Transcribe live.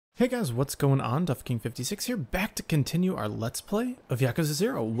Hey guys, what's going on? DuffKing56 here, back to continue our Let's Play of Yakuza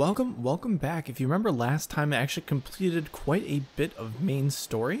 0. Welcome back. If you remember last time, I actually completed quite a bit of main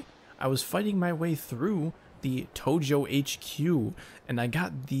story. I was fighting my way through the Tojo HQ, and I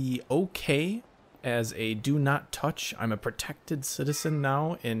got the okay as a do not touch. I'm a protected citizen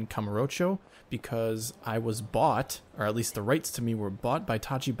now in Kamurocho because I was bought, or at least the rights to me were bought by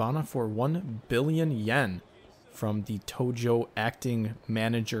Tachibana for 1 billion yen. From the Tojo acting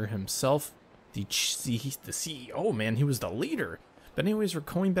manager himself, the CEO, man, he was the leader. But anyways, we're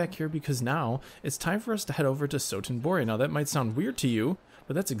going back here because now it's time for us to head over to Sotenbori. Now that might sound weird to you,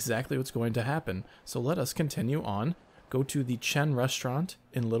 but that's exactly what's going to happen. So let us continue on, go to the Chen restaurant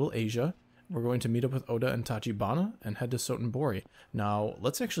in Little Asia. We're going to meet up with Oda and Tachibana and head to Sotenbori. Now,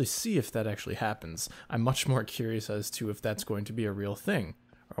 let's actually see if that actually happens. I'm much more curious as to if that's going to be a real thing,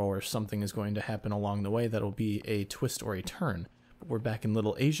 or something is going to happen along the way that'll be a twist or a turn. But we're back in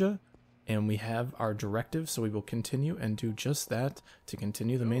Little Asia, and we have our directive, so we will continue and do just that to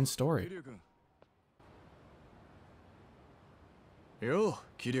continue the main story. Yo,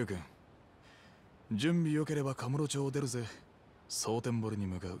 Kiryu-kun. 準備良ければカムロ町を出るぜ。Sotenboriに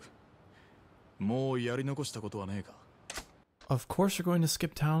向かう。もうやり残したことはねえか。Of course we're going to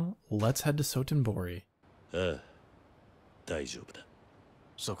skip town. Let's head to Sotenbori. ああ、大丈夫だ。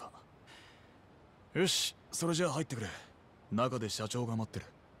そうか。よし、それじゃあ入ってくれ。中で社長が待ってる。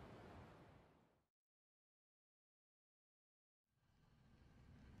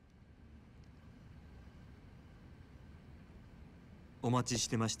お待ちし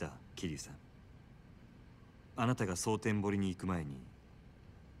てました、桐生さん。あなたが蒼天堀に行く前に、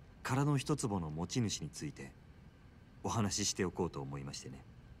殻の一坪の持ち主についてお話ししておこうと思いましてね。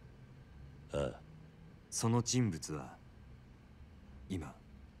ああ。その人物は今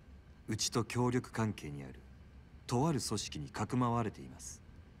うちと協力関係にあるとある組織にかくまわれています。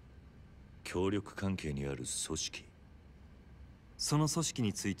協力関係にある組織。その組織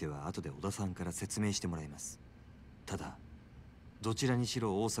については後で小田さんから説明してもらいます。ただどちらにし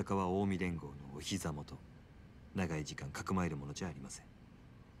ろ大阪は近江連合のお膝元、長い時間かくまえるものじゃありません。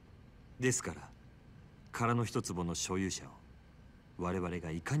ですから殻の一坪の所有者を我々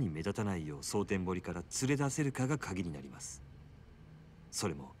がいかに目立たないよう蒼天堀から連れ出せるかが鍵になります。そ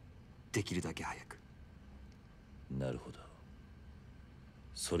れもできるだけ早く。なるほど。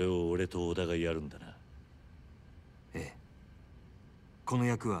それを俺と小田がやるんだな。ええ。この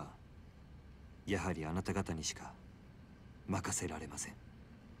役はやはりあなた方にしか任せられません。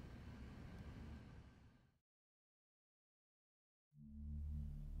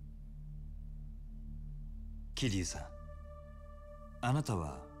桐生さん、あなた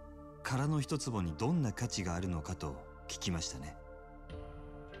は殻の一坪にどんな価値があるのかと聞きましたね。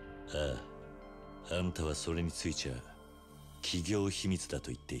ああ、あんたはそれについちゃ企業秘密だ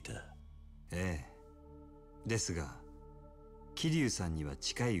と言っていた。ええ。ですが桐生さんには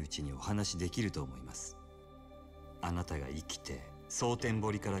近いうちにお話しできると思います。あなたが生きて蒼天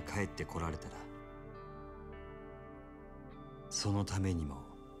堀から帰ってこられたら、そのためにも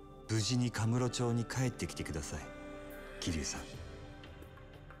無事にカムロ町に帰ってきてください、桐生さん。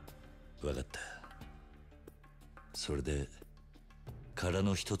分かった。それで殻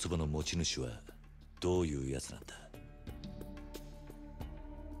の一坪の持ち主はどういうやつなんだ？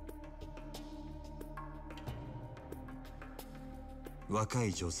若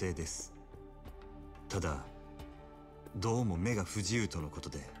い女性です。ただどうも目が不自由とのこと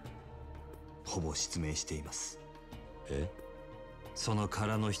でほぼ失明しています。え？その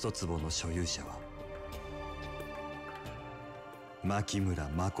殻の一坪の所有者は牧村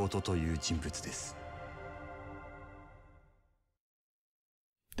誠という人物です。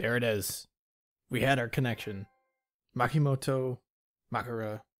There it is. We had our connection. Makimoto,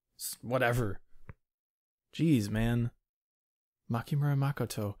 Makura, whatever. Jeez, man. Makimura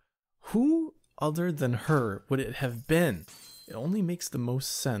Makoto. Who other than her would it have been? It only makes the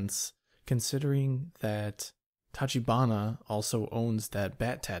most sense considering that Tachibana also owns that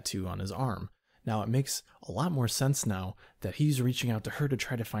bat tattoo on his arm. Now it makes a lot more sense now that he's reaching out to her to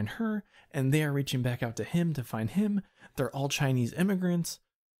try to find her, and they are reaching back out to him to find him. They're all Chinese immigrants.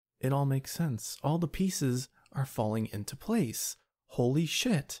 It all makes sense. All the pieces are falling into place. Holy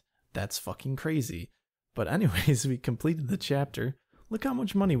shit. That's fucking crazy. But anyways, we completed the chapter. Look how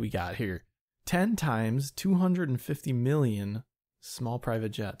much money we got here. 10 times 250 million small private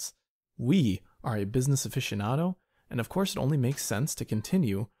jets. We are a business aficionado, and of course it only makes sense to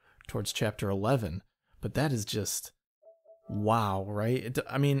continue towards chapter 11. But that is just wow, right?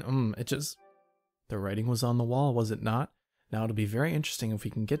 It just, the writing was on the wall, was it not? Now it'll be very interesting if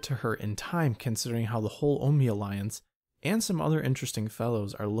we can get to her in time, considering how the whole Omi alliance and some other interesting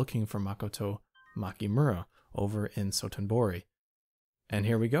fellows are looking for Makoto Makimura over in Sotenbori. And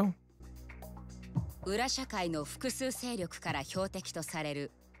here we go. 裏社会の複数勢力から標的とされ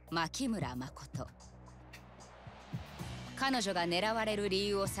る牧村誠。彼女が狙われる理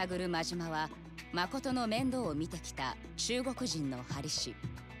由を探る真島は、誠の面倒を見てきた中国人の針師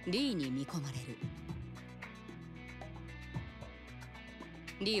リーに見込まれる。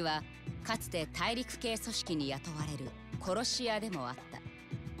リーはかつて大陸系組織に雇われる殺し屋でもあっ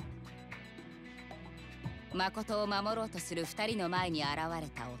た。誠を守ろうとする2人の前に現れ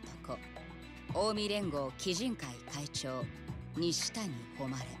た男、近江連合基人会会長西谷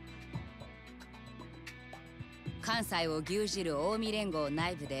誉。関西を牛耳る近江連合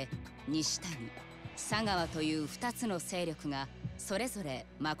内部で西谷、佐川という2つの勢力がそれぞれ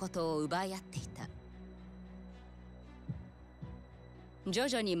誠を奪い合っていた。徐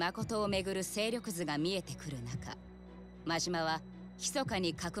々に誠をめぐる勢力図が見えてくる中、真島は密か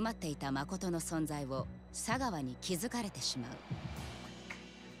にかくまっていた誠の存在を佐川に気づかれてしまう。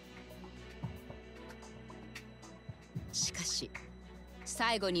しかし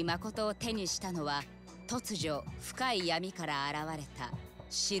最後に誠を手にしたのは、突如深い闇から現れた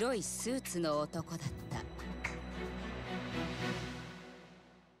白いスーツの男だった。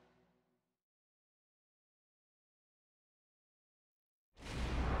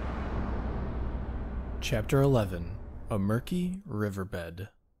Chapter 11: A Murky Riverbed.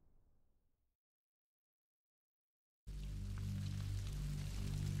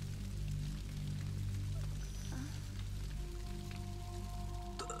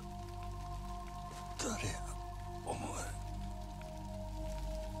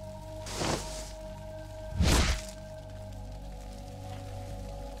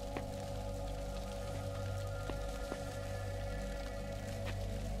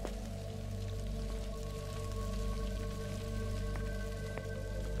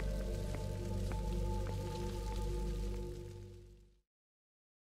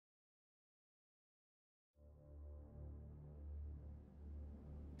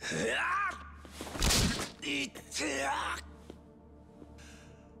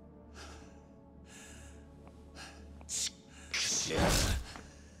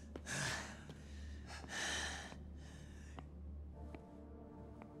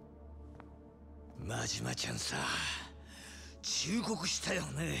真島ちゃんさ、忠告したよ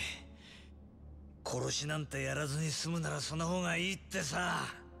ね。殺しなんてやらずに済むならその方がいいってさ。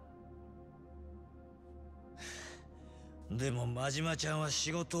でも真島ちゃんは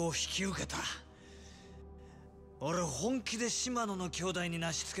仕事を引き受けた。俺本気で島野の兄弟に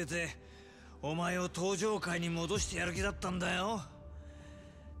なしつけてお前を登場界に戻してやる気だったんだよ。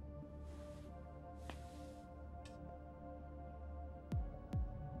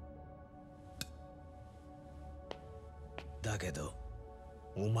だけど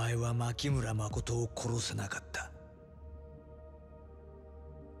お前は牧村誠を殺せなかった。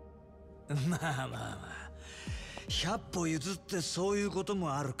まあまあまあ、100歩譲ってそういうこと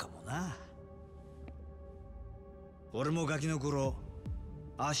もあるかもな。俺もガキの頃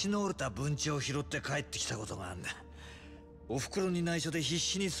足の折れた文鳥を拾って帰ってきたことがあるんだ。おふくろに内緒で必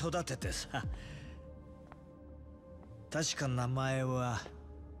死に育ててさ。確か名前は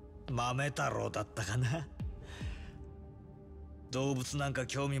豆太郎だったかな。動物なんか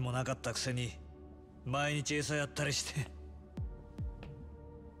興味もなかったくせに毎日餌やったりして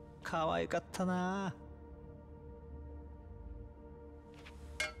可愛かったな。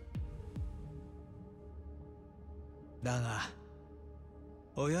だが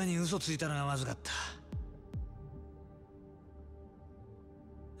親に嘘ついたのがまずかっ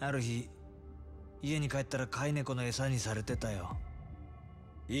た。ある日家に帰ったら飼い猫の餌にされてたよ。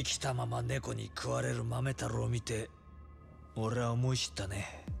生きたまま猫に食われる豆太郎を見て俺は思い知った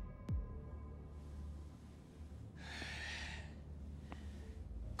ね。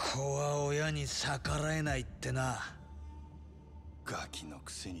子は親に逆らえないってな。ガキの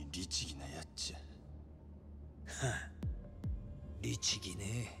くせに律儀なやっちゃ。律儀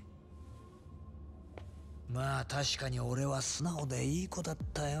ね。まあ確かに俺は素直でいい子だっ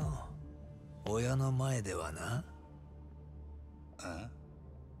たよ。親の前ではな。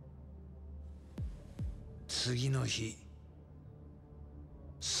次の日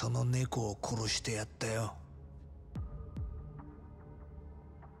その猫を殺してやったよ。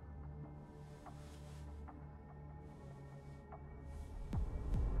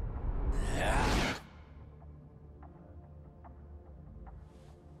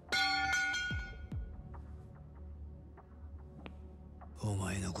お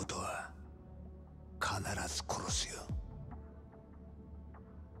前のことは必ず殺すよ。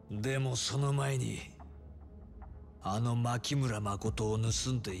でもその前にあの牧村誠を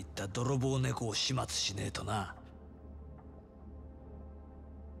盗んでいった泥棒猫を始末しねえとな。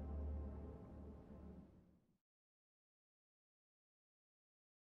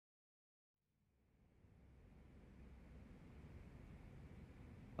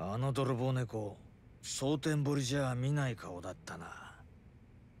あの泥棒猫、蒼天堀じゃ見ない顔だったな。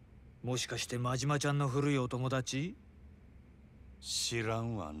もしかして真島ちゃんの古いお友達？知ら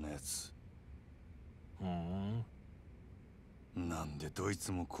んわ、あんなやつ。なんでどい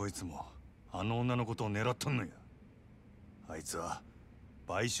つもこいつもあの女のことを狙っとんのや。あいつは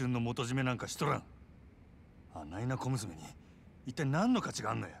売春の元締めなんかしとらん。あないな小娘に一体何の価値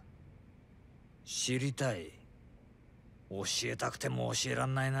があんのや。知りたい。教えたくても教えら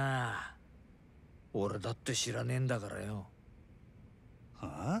んないな。俺だって知らねえんだからよ。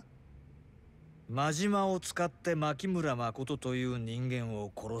はあ？真島を使って牧村誠という人間を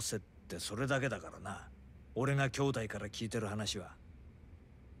殺せってそれだけだからな。俺が兄弟から聞いてる話は。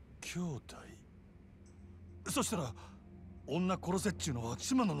兄弟？そしたら女殺せっちゅうのは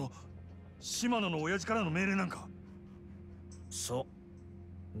島野の親父からの命令なんか？そ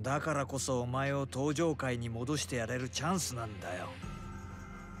う。だからこそお前を登場界に戻してやれるチャンスなんだよ。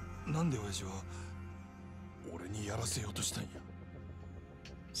なんで親父は俺にやらせようとしたんや。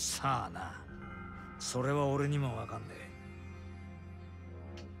さあな。それは俺にもわかんねえ。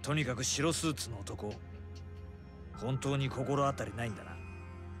とにかく白スーツの男、本当に心当たりないんだな。あ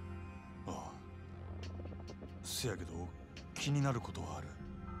あ。せやけど気になることはある。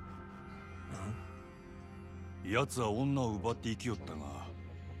奴は女を奪って生きよったが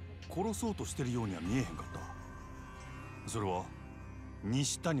殺そうとしてるようには見えへんかった。それは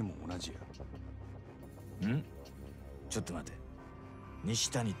西谷も同じや。ちょっと待て。西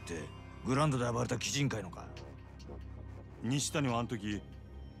谷ってグランドで暴れた鬼人会のか？西谷はあの時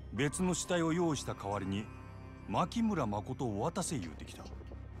別の死体を用意した代わりに牧村誠を渡せ言うてきた。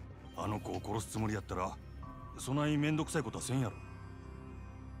あの子を殺すつもりやったらそないめんどくさいことはせんやろ。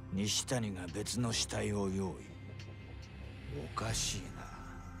西谷が別の死体を用意。おかしいな。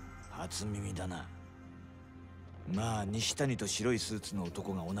初耳だな。まあ西谷と白いスーツの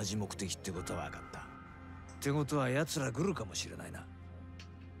男が同じ目的ってことは分かった。ってことは奴ら来るかもしれないな。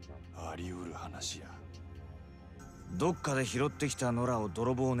あり得る話や。どっかで拾ってきた野良を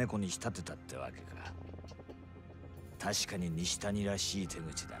泥棒猫に仕立てたってわけか。確かに西谷らしい手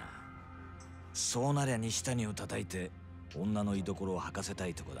口だな。そうなりゃ西谷を叩いて女の居所を吐かせた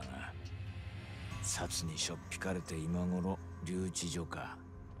いとこだが、札にしょっぴかれて今頃留置所か。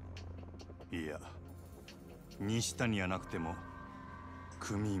いや、西谷やなくても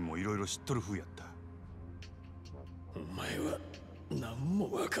組員もいろいろ知っとる風やった。お前は何も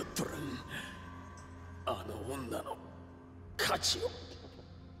分かっとらん。あの女の価値を。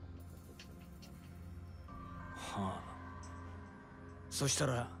はあ。そした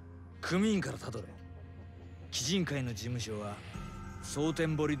ら組員からたどれ。鬼人会の事務所は蒼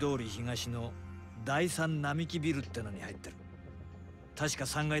天堀通り東の第三並木ビルってのに入ってる。確か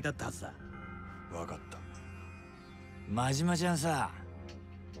3階だったはずだ。分かった。真島ちゃんさ、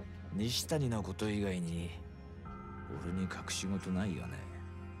西谷のこと以外に俺に隠し事ないよね。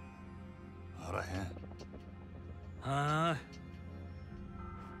あらへん。はあ。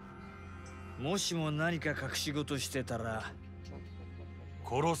もしも何か隠し事してたら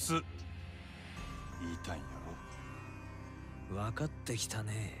殺す言いたいんやろ。分かってきた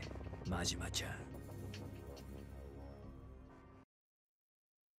ね、真島ちゃん。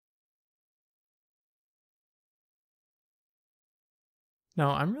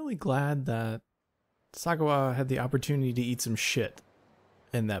Now, I'm really glad that Sagawa had the opportunity to eat some shit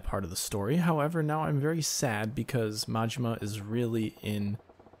in that part of the story. However, now I'm very sad because Majima is really in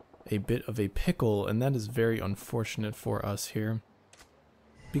a bit of a pickle, and that is very unfortunate for us here.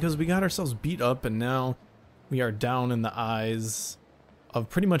 Because we got ourselves beat up, and now we are down in the eyes of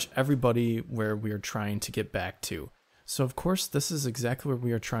pretty much everybody where we are trying to get back to. So of course, this is exactly where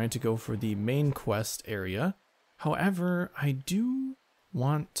we are trying to go for the main quest area. However, I do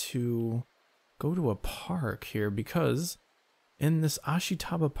want to go to a park here because in this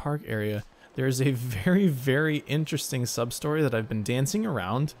Ashitaba Park area, there is a very, very interesting sub-story that I've been dancing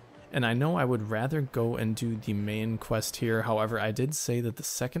around, and I know I would rather go and do the main quest here. However, I did say that the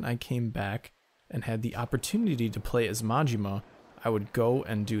second I came back and had the opportunity to play as Majima, I would go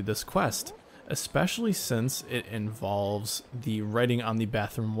and do this quest, especially since it involves the writing on the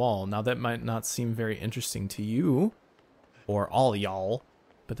bathroom wall. Now, that might not seem very interesting to you, or all y'all,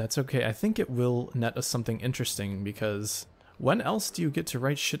 but that's okay. I think it will net us something interesting, because when else do you get to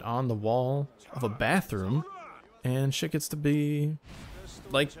write shit on the wall of a bathroom and shit gets to be,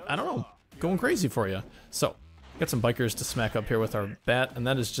 like, I don't know, going crazy for you? So, Got some bikers to smack up here with our bat, and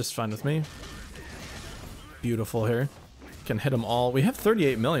that is just fine with me. Beautiful here. Can hit them all. We have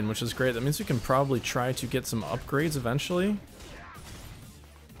 38 million, which is great. That means we can probably try to get some upgrades eventually.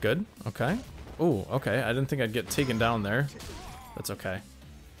 Good. Okay. Ooh, okay. I didn't think I'd get taken down there. That's okay.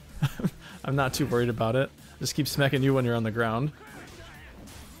 I'm not too worried about it. Just keep smacking you when you're on the ground.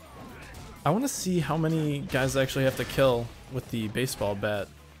 I want to see how many guys I actually have to kill with the baseball bat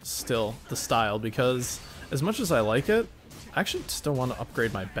still, the style, because as much as I like it, I actually still want to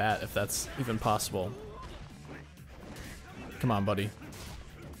upgrade my bat if that's even possible. Come on, buddy.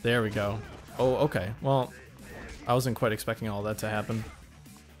 There we go. Oh, okay. Well, I wasn't quite expecting all that to happen.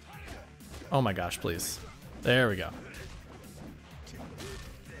 Oh my gosh, please. There we go.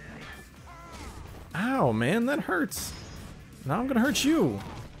 Ow, man, that hurts. Now I'm gonna hurt you.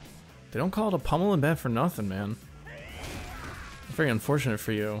 They don't call it a pummeling bat for nothing, man. Very unfortunate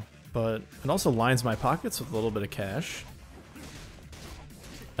for you, but it also lines my pockets with a little bit of cash.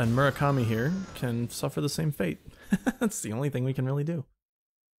 And Murakami here can suffer the same fate. That's the only thing we can really do.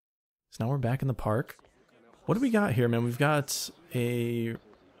 So now we're back in the park. What do we got here, man? We've got a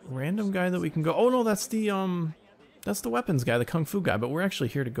random guy that we can go... Oh no, that's the weapons guy, the kung fu guy, but we're actually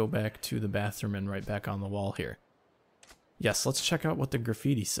here to go back to the bathroom and right back on the wall here. Yes, let's check out what the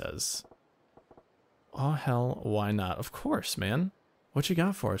graffiti says. Oh hell, why not? Of course, man. What you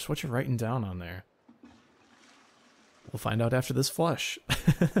got for us? What you writing down on there? We'll find out after this flush.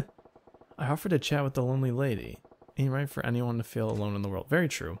 I offered to chat with the lonely lady. Ain't right for anyone to feel alone in the world. Very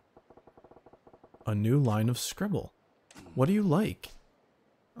true. A new line of scribble. What do you like?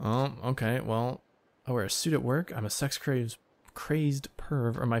 Oh, okay, well, I wear a suit at work, I'm a sex-crazed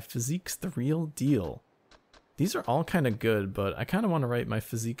perv, or my physique's the real deal. These are all kind of good, but I kind of want to write my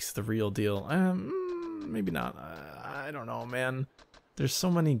physique's the real deal. Maybe not. I don't know, man. There's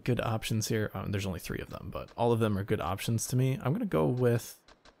so many good options here. There's only 3 of them, but all of them are good options to me. I'm going to go with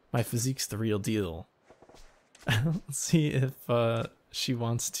my physique's the real deal. Let's see if she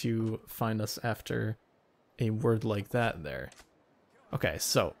wants to find us after a word like that there. Okay,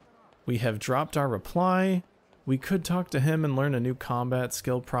 so we have dropped our reply. We could talk to him and learn a new combat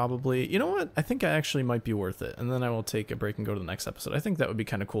skill, probably. You know what? I think I actually might be worth it. And then I will take a break and go to the next episode. I think that would be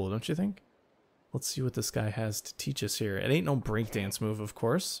kind of cool, don't you think? Let's see what this guy has to teach us here. It ain't no breakdance move, of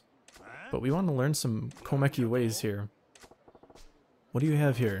course. But we want to learn some Komeki ways here. What do you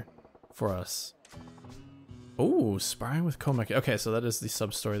have here for us? Oh, sparring with Komeki. Okay, so that is the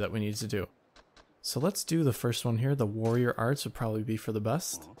sub-story that we need to do. So let's do the first one here. The warrior arts would probably be for the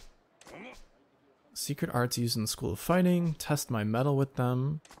best. Secret arts used in the School of Fighting. Test my mettle with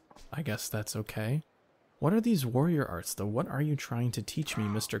them. I guess that's okay. What are these warrior arts, though? What are you trying to teach me,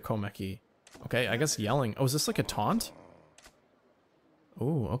 Mr. Komeki? Okay, I guess yelling. Oh, is this like a taunt?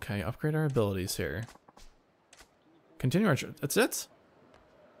 Oh, okay. Upgrade our abilities here. Continue our... That's it?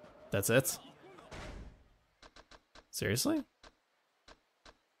 That's it? Seriously?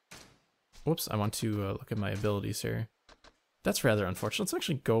 Whoops, I want to look at my abilities here. That's rather unfortunate. Let's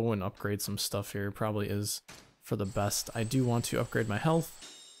actually go and upgrade some stuff here. Probably is for the best. I do want to upgrade my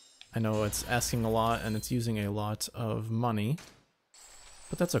health. I know it's asking a lot and it's using a lot of money.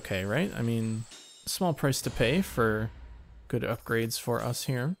 But that's okay, right? I mean, small price to pay for good upgrades for us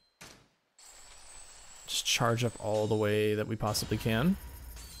here. Just charge up all the way that we possibly can.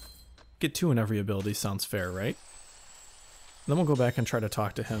 Get 2 in every ability sounds fair, right? Then we'll go back and try to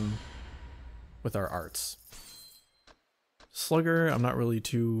talk to him with our arts. Slugger, I'm not really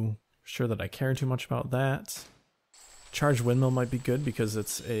too sure that I care too much about that. Charge Windmill might be good because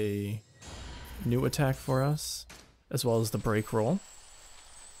it's a new attack for us, as well as the break roll.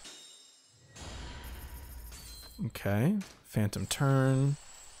 Okay, Phantom Turn.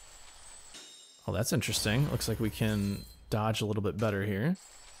 Oh, that's interesting. Looks like we can dodge a little bit better here.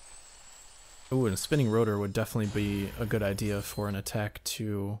 Ooh, and a Spinning Rotor would definitely be a good idea for an attack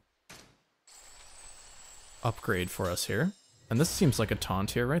to upgrade for us here. And this seems like a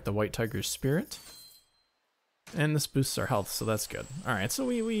taunt here, right? The White Tiger's Spirit. And this boosts our health, so that's good. Alright, so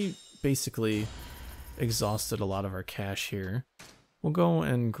we basically exhausted a lot of our cash here. We'll go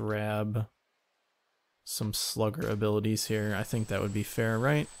and grab some Slugger abilities here. I think that would be fair,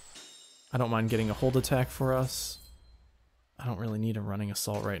 right? I don't mind getting a hold attack for us. I don't really need a running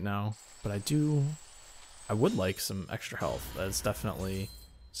assault right now, but I would like some extra health. That's definitely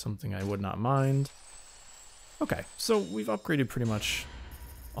something I would not mind. Okay, so we've upgraded pretty much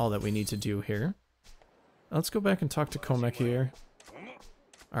all that we need to do here. Let's go back and talk to Komeki here.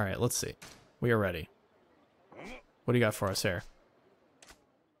 Alright, let's see. We are ready. What do you got for us here?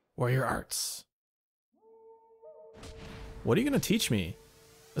 Warrior Arts. What are you going to teach me?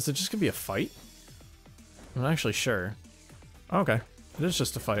 Is it just going to be a fight? I'm not actually sure. Okay, it is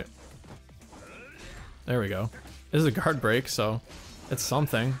just a fight. There we go. It is a guard break, so it's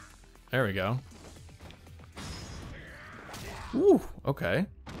something. There we go. Ooh, okay.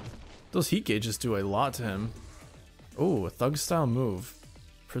 Those heat gauges do a lot to him. Ooh, a thug style move.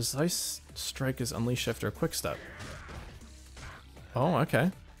 Precise strike is unleash after a quick step. Oh,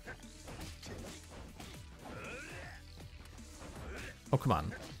 okay. Oh, come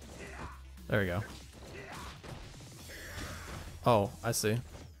on. There we go. Oh, I see.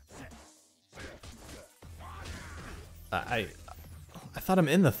 I thought I'm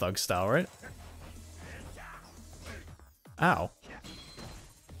in the thug style, right? Ow.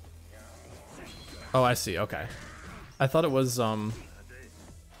 Oh, I see. Okay. I thought it was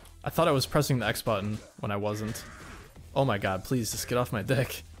pressing the X button when I wasn't. Oh my god, please just get off my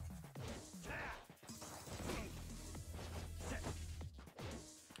dick.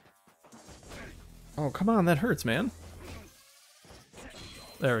 Oh, come on, that hurts, man.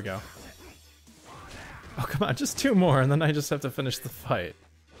 There we go. Oh, come on, just 2 more, and then I just have to finish the fight.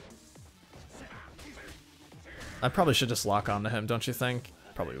 I probably should just lock onto him, don't you think?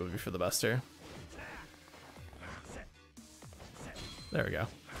 Probably would be for the best here. There we go.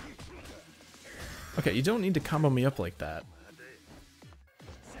 Okay, you don't need to combo me up like that.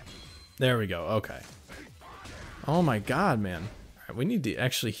 There we go, okay. Oh my god, man. Alright, we need to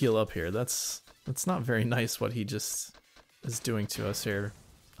actually heal up here. That's not very nice what he just is doing to us here.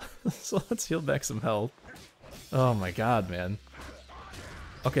 So let's heal back some health. Oh my god, man.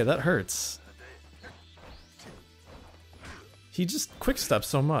 Okay, that hurts. He just quick steps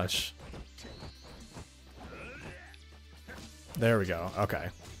so much. There we go, okay.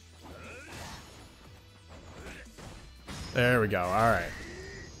 There we go, alright.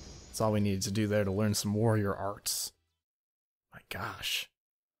 That's all we needed to do there to learn some warrior arts. My gosh.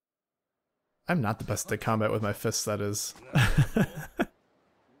 I'm not the best at combat with my fists, that is.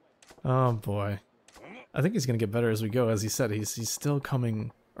 Oh boy. I think he's gonna get better as we go. As he said, he's still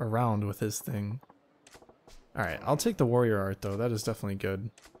coming around with his thing. Alright, I'll take the warrior art though, that is definitely good.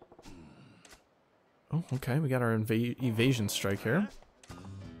 Oh, okay, we got our evasion strike here.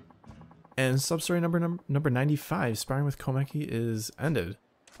 And substory number 95, Sparring with Komeki, is ended.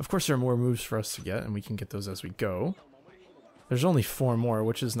 Of course there are more moves for us to get, and we can get those as we go. There's only 4 more,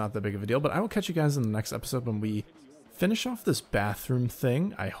 which is not that big of a deal, but I will catch you guys in the next episode when we finish off this bathroom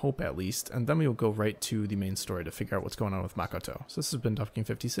thing, I hope at least, and then we will go right to the main story to figure out what's going on with Makoto. So this has been King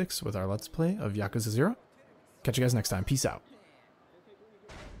 56 with our Let's Play of Yakuza 0. Catch you guys next time. Peace out.